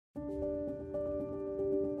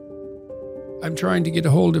I'm trying to get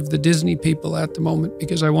a hold of the Disney people at the moment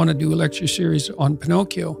because I want to do a lecture series on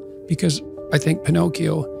Pinocchio, because I think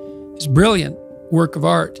Pinocchio is a brilliant work of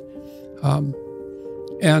art.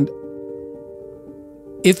 And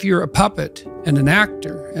if you're a puppet and an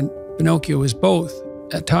actor, and Pinocchio is both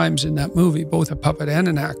at times in that movie, both a puppet and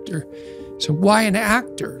an actor. So why an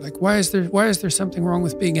actor? Like, why is there something wrong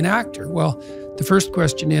with being an actor? Well, the first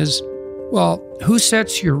question is, well, who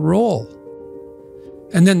sets your role?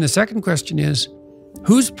 And then the second question is,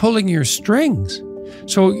 who's pulling your strings?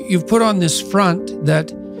 So you've put on this front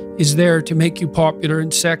that is there to make you popular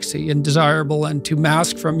and sexy and desirable and to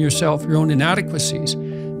mask from yourself your own inadequacies.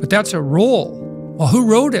 But that's a role. Well, who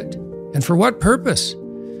wrote it? And for what purpose?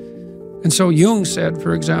 And so Jung said,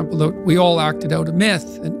 for example, that we all acted out a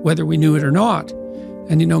myth, and whether we knew it or not.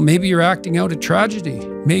 And, maybe you're acting out a tragedy.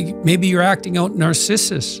 Maybe you're acting out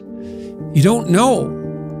Narcissus. You don't know,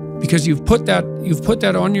 because you've put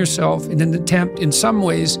that on yourself in an attempt, in some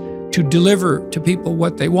ways, to deliver to people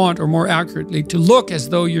what they want, or more accurately, to look as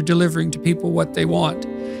though you're delivering to people what they want.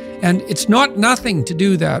 And it's not nothing to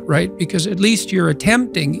do that, right? Because at least you're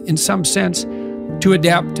attempting, in some sense, to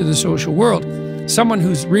adapt to the social world. Someone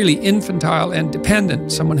who's really infantile and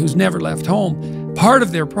dependent, someone who's never left home, part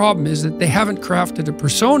of their problem is that they haven't crafted a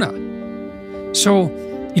persona. So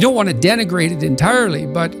you don't want to denigrate it entirely,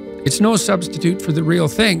 but it's no substitute for the real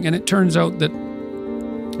thing. And it turns out that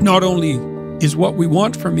not only is what we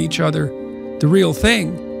want from each other the real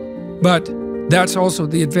thing, but that's also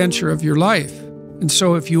the adventure of your life. And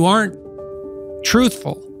so if you aren't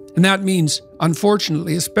truthful, and that means,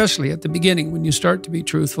 unfortunately, especially at the beginning when you start to be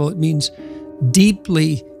truthful, it means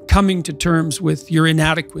deeply coming to terms with your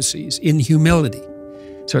inadequacies in humility.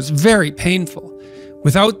 So it's very painful.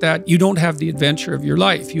 Without that, you don't have the adventure of your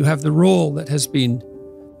life. You have the role that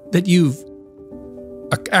you've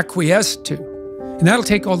acquiesced to. And that'll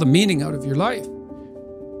take all the meaning out of your life.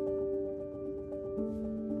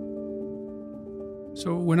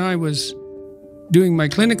 So when I was doing my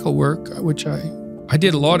clinical work, which I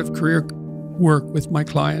did a lot of career work with my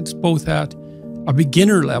clients, both at a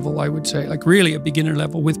beginner level, I would say, like really a beginner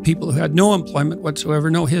level, with people who had no employment whatsoever,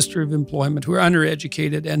 no history of employment, who were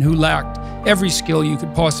undereducated and who lacked every skill you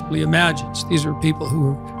could possibly imagine. So these were people who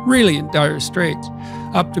were really in dire straits,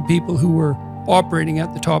 up to people who were operating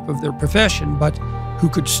at the top of their profession, but who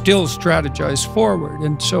could still strategize forward.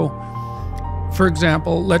 And so, for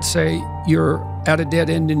example, let's say you're at a dead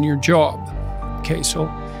end in your job. Okay, so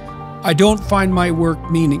I don't find my work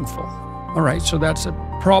meaningful. All right, so that's a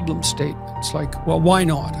problem statement. It's like, well, why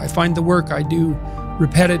not? I find the work I do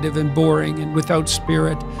repetitive and boring and without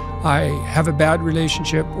spirit. I have a bad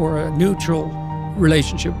relationship or a neutral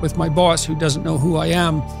relationship with my boss who doesn't know who I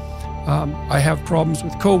am. I have problems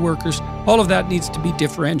with coworkers. All of that needs to be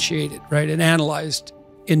differentiated, right, and analyzed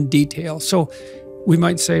in detail. So we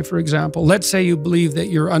might say, for example, let's say you believe that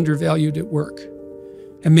you're undervalued at work,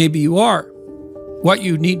 and maybe you are. What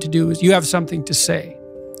you need to do is you have something to say,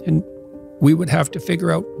 and we would have to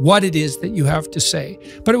figure out what it is that you have to say.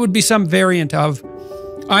 But it would be some variant of,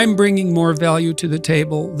 I'm bringing more value to the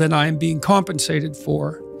table than I am being compensated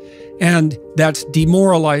for, and that's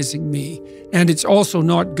demoralizing me. And it's also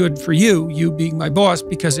not good for you being my boss,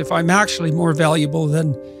 because if I'm actually more valuable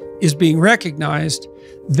than is being recognized,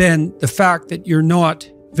 then the fact that you're not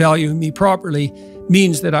valuing me properly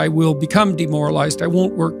means that I will become demoralized, I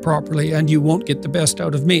won't work properly, and you won't get the best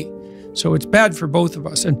out of me. So it's bad for both of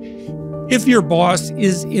us. And if your boss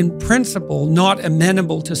is in principle not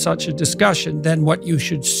amenable to such a discussion, then what you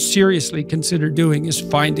should seriously consider doing is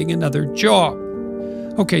finding another job.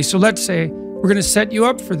 Okay, so let's say we're going to set you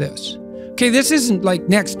up for this. Okay, this isn't like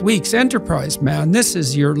next week's enterprise, man. This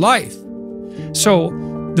is your life. So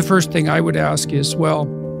the first thing I would ask is, well,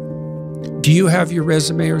 do you have your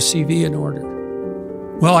resume or CV in order?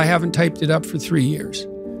 Well, I haven't typed it up for 3 years.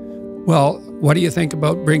 Well, what do you think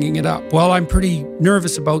about bringing it up? Well, I'm pretty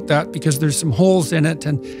nervous about that because there's some holes in it,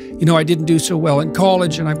 and I didn't do so well in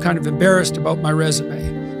college, and I'm kind of embarrassed about my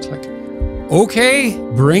resume. It's like, okay,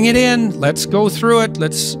 bring it in. Let's go through it.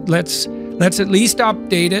 Let's at least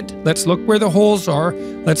update it. Let's look where the holes are.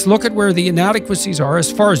 Let's look at where the inadequacies are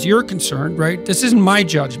as far as you're concerned, right? This isn't my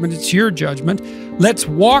judgment, it's your judgment. Let's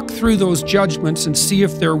walk through those judgments and see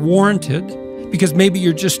if they're warranted, because maybe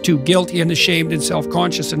you're just too guilty and ashamed and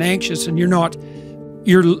self-conscious and anxious, and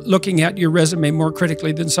you're looking at your resume more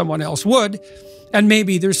critically than someone else would. And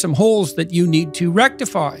maybe there's some holes that you need to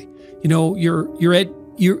rectify.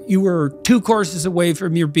 You were 2 courses away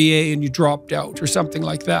from your BA and you dropped out or something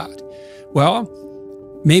like that. Well,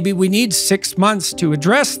 maybe we need 6 months to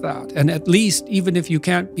address that. And at least, even if you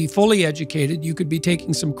can't be fully educated, you could be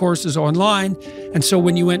taking some courses online. And so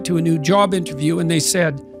when you went to a new job interview and they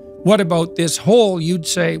said, what about this hole? You'd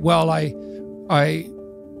say, well, I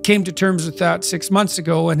came to terms with that 6 months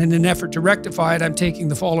ago, and in an effort to rectify it, I'm taking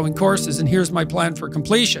the following courses, and here's my plan for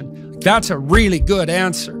completion. That's a really good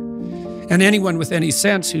answer. And anyone with any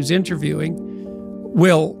sense who's interviewing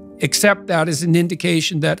will accept that as an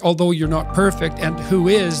indication that although you're not perfect, and who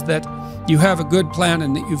is, that you have a good plan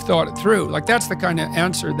and that you've thought it through. Like, that's the kind of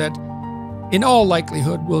answer that in all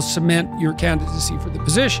likelihood will cement your candidacy for the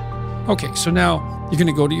position. Okay, so now you're going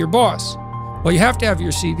to go to your boss. Well, you have to have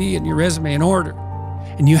your CV and your resume in order,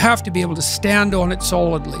 and you have to be able to stand on it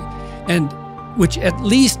solidly, and which at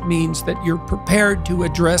least means that you're prepared to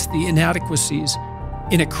address the inadequacies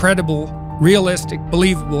in a credible, realistic,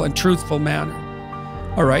 believable, and truthful manner.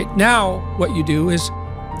 All right, now what you do is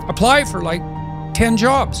apply for like 10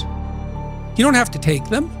 jobs. You don't have to take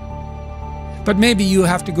them, but maybe you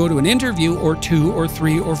have to go to an interview or 2 or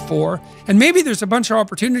 3 or 4, and maybe there's a bunch of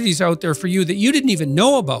opportunities out there for you that you didn't even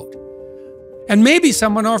know about. And maybe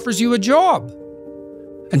someone offers you a job.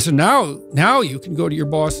 And so now you can go to your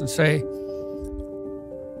boss and say,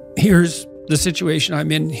 here's the situation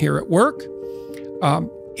I'm in here at work.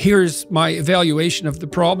 Here's my evaluation of the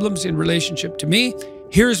problems in relationship to me.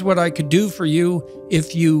 Here's what I could do for you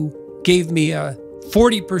if you gave me a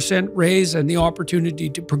 40% raise and the opportunity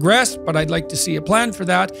to progress, but I'd like to see a plan for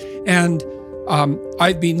that. And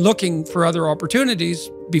I've been looking for other opportunities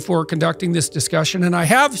before conducting this discussion, and I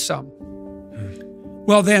have some.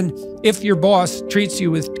 Well, then, if your boss treats you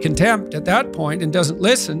with contempt at that point and doesn't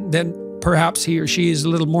listen, then perhaps he or she is a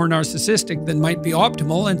little more narcissistic than might be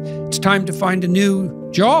optimal, and it's time to find a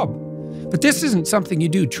new job. But this isn't something you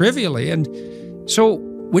do trivially. And so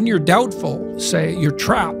when you're doubtful, say you're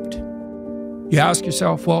trapped, you ask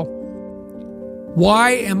yourself, well,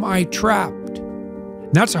 why am I trapped?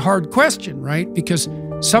 And that's a hard question, right? Because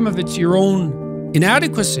some of it's your own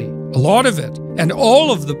inadequacy, a lot of it, and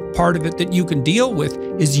all of the part of it that you can deal with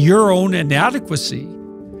is your own inadequacy.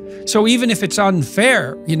 So even if it's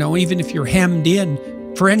unfair, you know, even if you're hemmed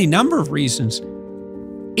in for any number of reasons,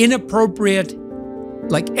 inappropriate,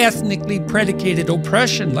 like ethnically predicated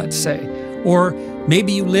oppression, let's say, or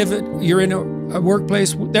maybe you're in a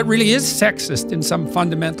workplace that really is sexist in some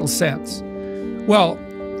fundamental sense. Well,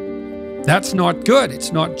 that's not good.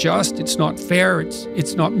 It's not just, it's not fair,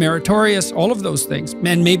 it's not meritorious, all of those things.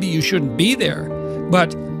 And maybe you shouldn't be there.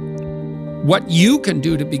 But what you can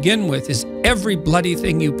do to begin with is every bloody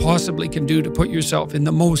thing you possibly can do to put yourself in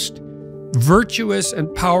the most virtuous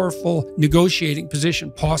and powerful negotiating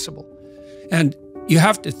position possible. And you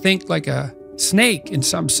have to think like a snake in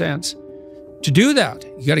some sense. To do that,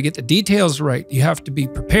 you got to get the details right. You have to be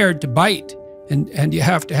prepared to bite, and you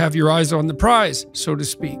have to have your eyes on the prize, so to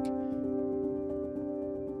speak.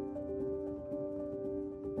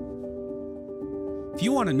 If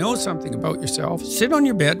you want to know something about yourself, sit on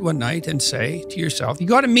your bed one night and say to yourself, you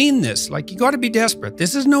got to mean this, like you got to be desperate.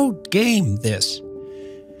 This is no game, this.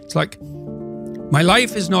 It's like, my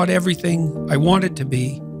life is not everything I want it to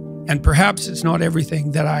be, and perhaps it's not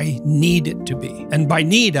everything that I need it to be. And by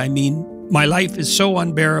need, I mean my life is so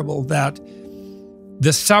unbearable that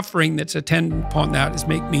the suffering that's attendant upon that is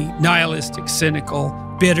make me nihilistic, cynical,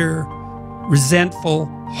 bitter, resentful,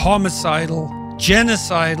 homicidal,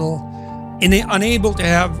 genocidal, unable to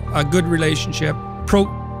have a good relationship,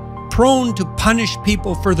 prone to punish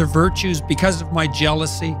people for their virtues because of my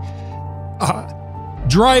jealousy,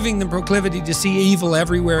 driving the proclivity to see evil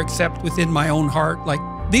everywhere except within my own heart. Like,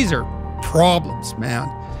 these are problems, man.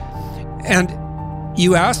 And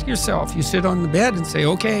you ask yourself, you sit on the bed and say,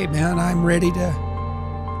 okay, man, I'm ready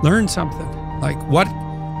to learn something. Like,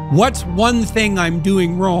 what's one thing I'm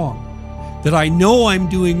doing wrong, that I know I'm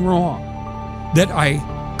doing wrong, that I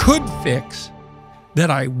could fix, that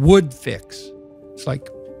I would fix? It's like,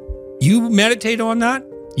 you meditate on that,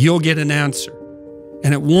 you'll get an answer.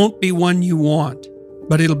 And it won't be one you want,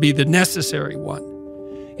 but it'll be the necessary one.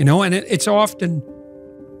 You know, and it's often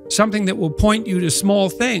something that will point you to small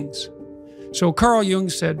things. So Carl Jung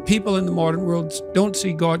said, people in the modern world don't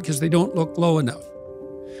see God because they don't look low enough.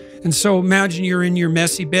 And so imagine you're in your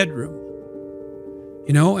messy bedroom,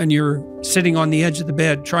 you know, and you're sitting on the edge of the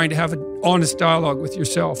bed trying to have an honest dialogue with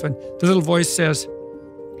yourself. And the little voice says,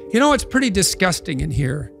 you know, it's pretty disgusting in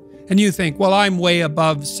here. And you think, well, I'm way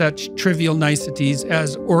above such trivial niceties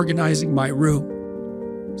as organizing my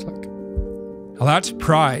room. It's like, well, that's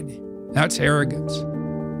pride. That's arrogance.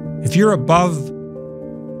 If you're above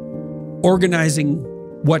organizing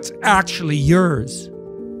what's actually yours,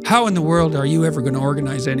 how in the world are you ever going to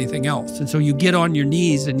organize anything else? And so you get on your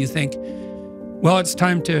knees and you think, well, it's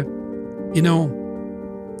time to, you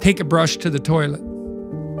know, take a brush to the toilet.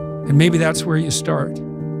 And maybe that's where you start.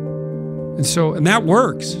 And so, and that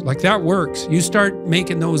works, like that works. You start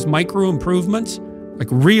making those micro improvements, like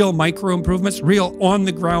real micro improvements, real on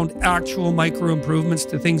the ground, actual micro improvements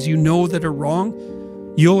to things you know that are wrong,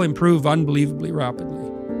 you'll improve unbelievably rapidly.